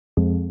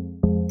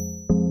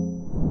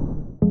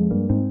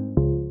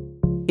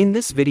In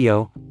this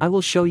video, I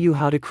will show you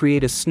how to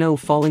create a snow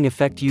falling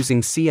effect using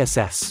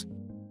CSS.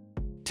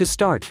 To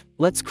start,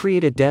 let's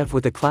create a div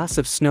with a class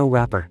of snow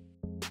wrapper.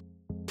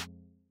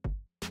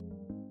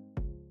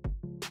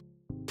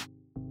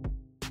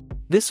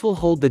 This will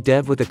hold the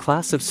div with a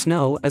class of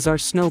snow as our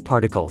snow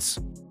particles.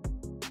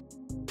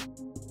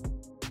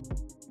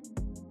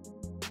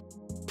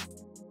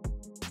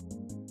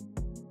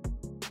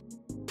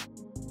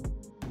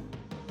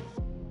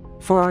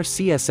 For our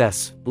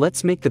CSS,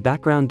 let's make the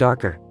background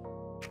darker.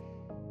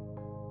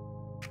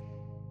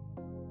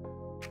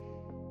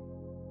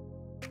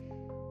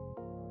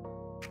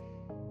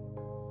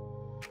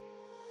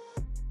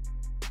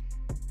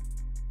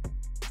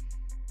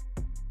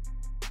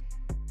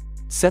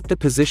 Set the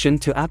position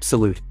to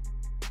absolute.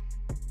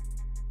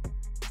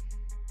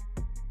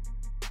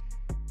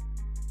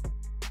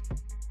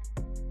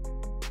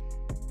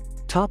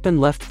 Top and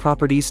left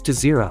properties to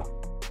 0.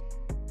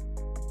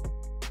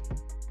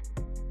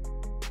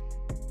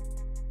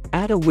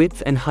 Add a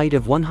width and height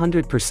of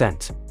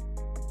 100%.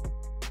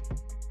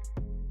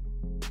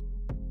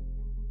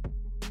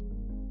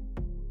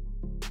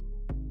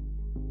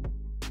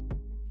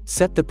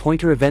 Set the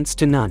pointer events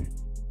to none.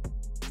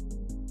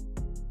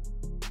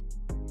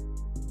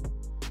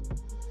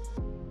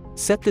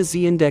 Set the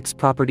z-index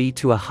property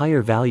to a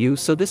higher value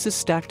so this is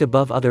stacked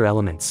above other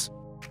elements.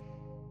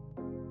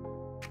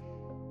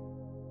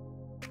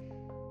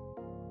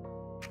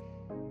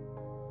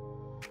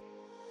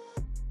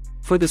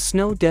 For the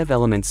snow dev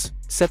elements,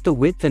 set the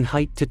width and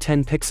height to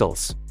 10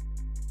 pixels.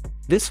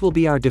 This will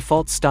be our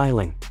default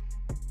styling.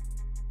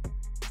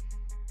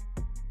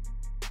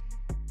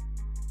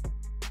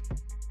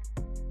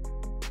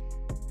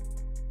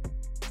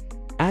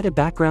 Add a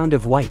background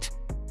of white.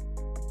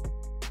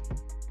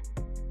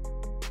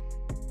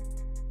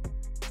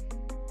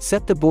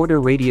 Set the border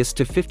radius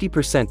to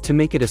 50% to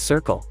make it a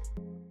circle.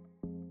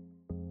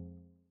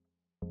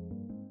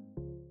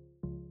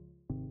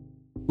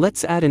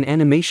 Let's add an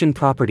animation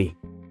property.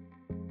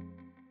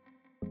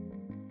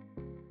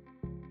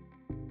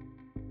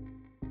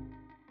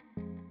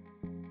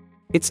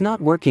 It's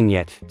not working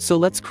yet, so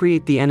let's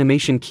create the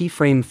animation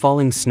keyframe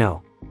falling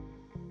snow.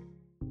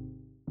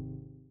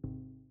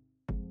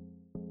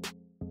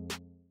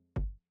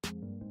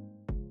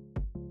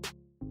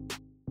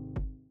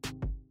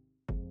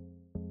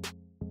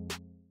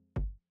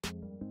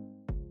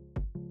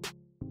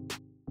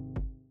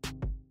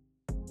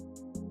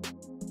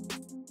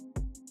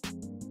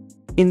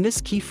 In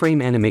this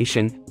keyframe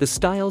animation, the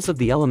styles of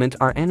the element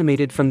are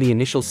animated from the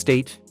initial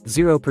state,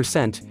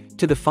 0%,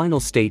 to the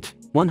final state,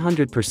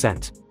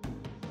 100%.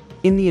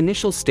 In the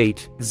initial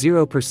state,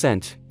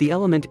 0%, the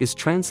element is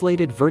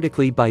translated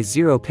vertically by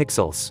 0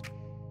 pixels.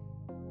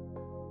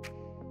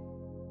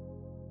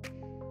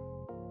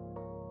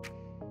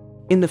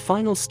 In the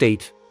final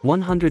state,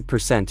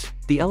 100%,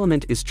 the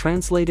element is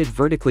translated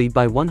vertically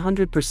by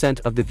 100%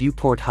 of the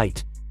viewport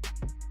height.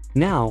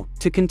 Now,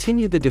 to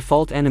continue the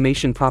default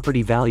animation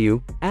property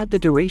value, add the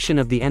duration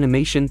of the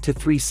animation to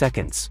 3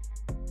 seconds.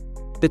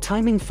 The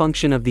timing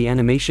function of the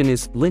animation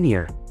is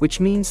linear, which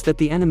means that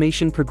the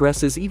animation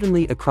progresses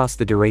evenly across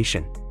the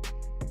duration.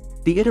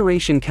 The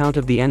iteration count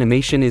of the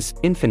animation is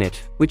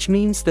infinite, which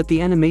means that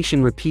the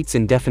animation repeats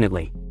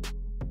indefinitely.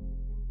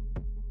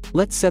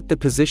 Let's set the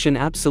position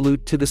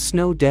absolute to the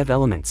snow dev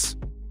elements.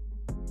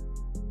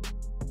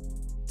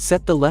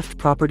 Set the left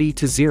property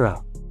to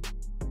 0.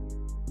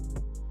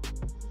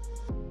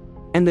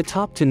 And the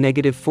top to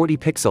 -40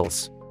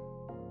 pixels.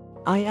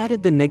 I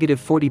added the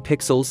 -40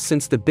 pixels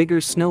since the bigger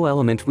snow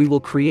element we will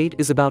create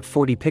is about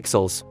 40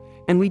 pixels,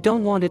 and we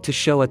don't want it to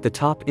show at the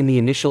top in the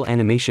initial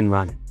animation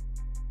run.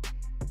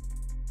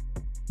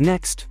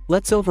 Next,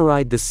 let's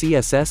override the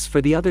CSS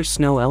for the other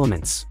snow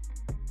elements.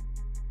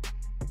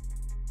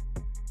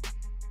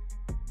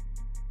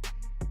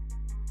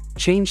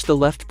 Change the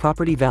left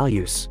property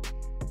values.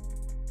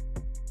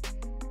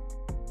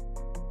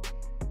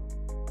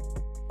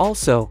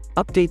 Also,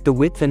 update the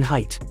width and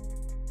height.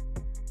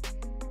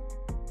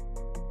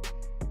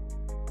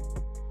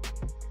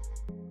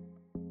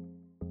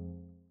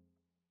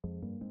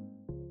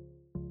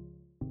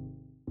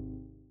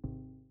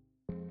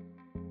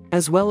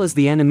 As well as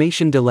the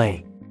animation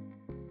delay.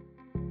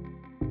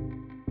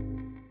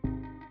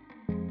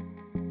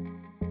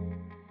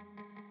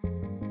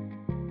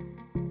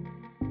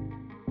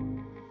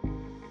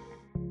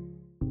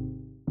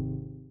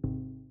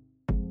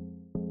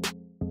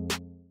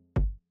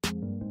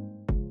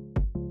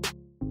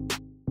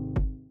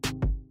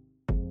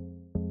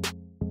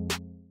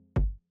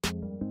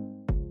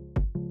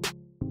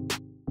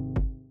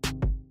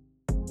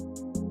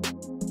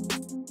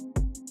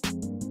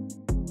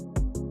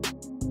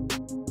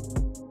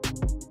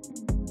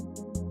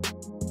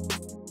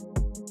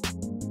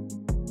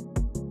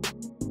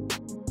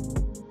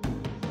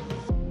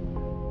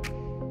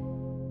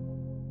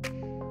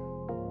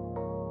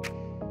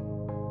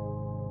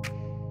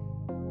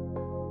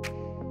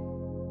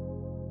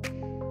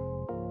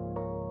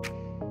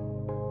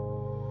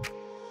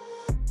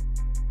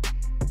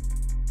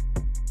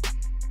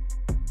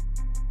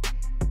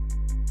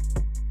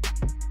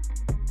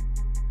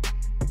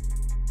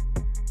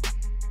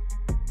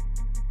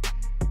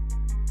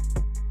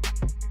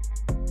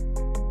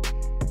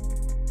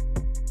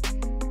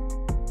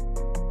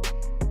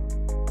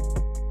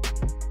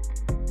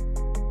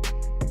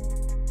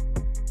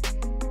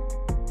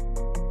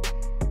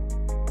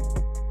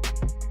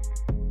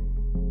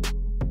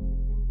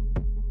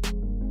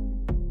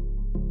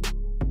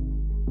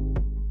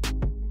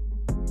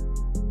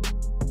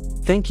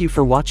 Thank you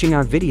for watching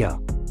our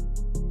video.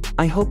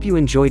 I hope you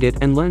enjoyed it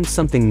and learned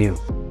something new.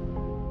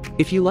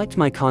 If you liked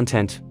my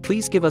content,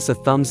 please give us a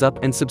thumbs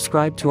up and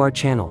subscribe to our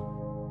channel.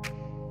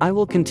 I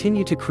will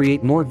continue to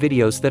create more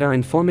videos that are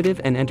informative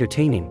and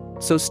entertaining,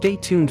 so stay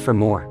tuned for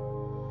more.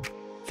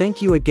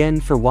 Thank you again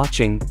for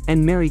watching,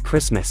 and Merry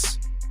Christmas.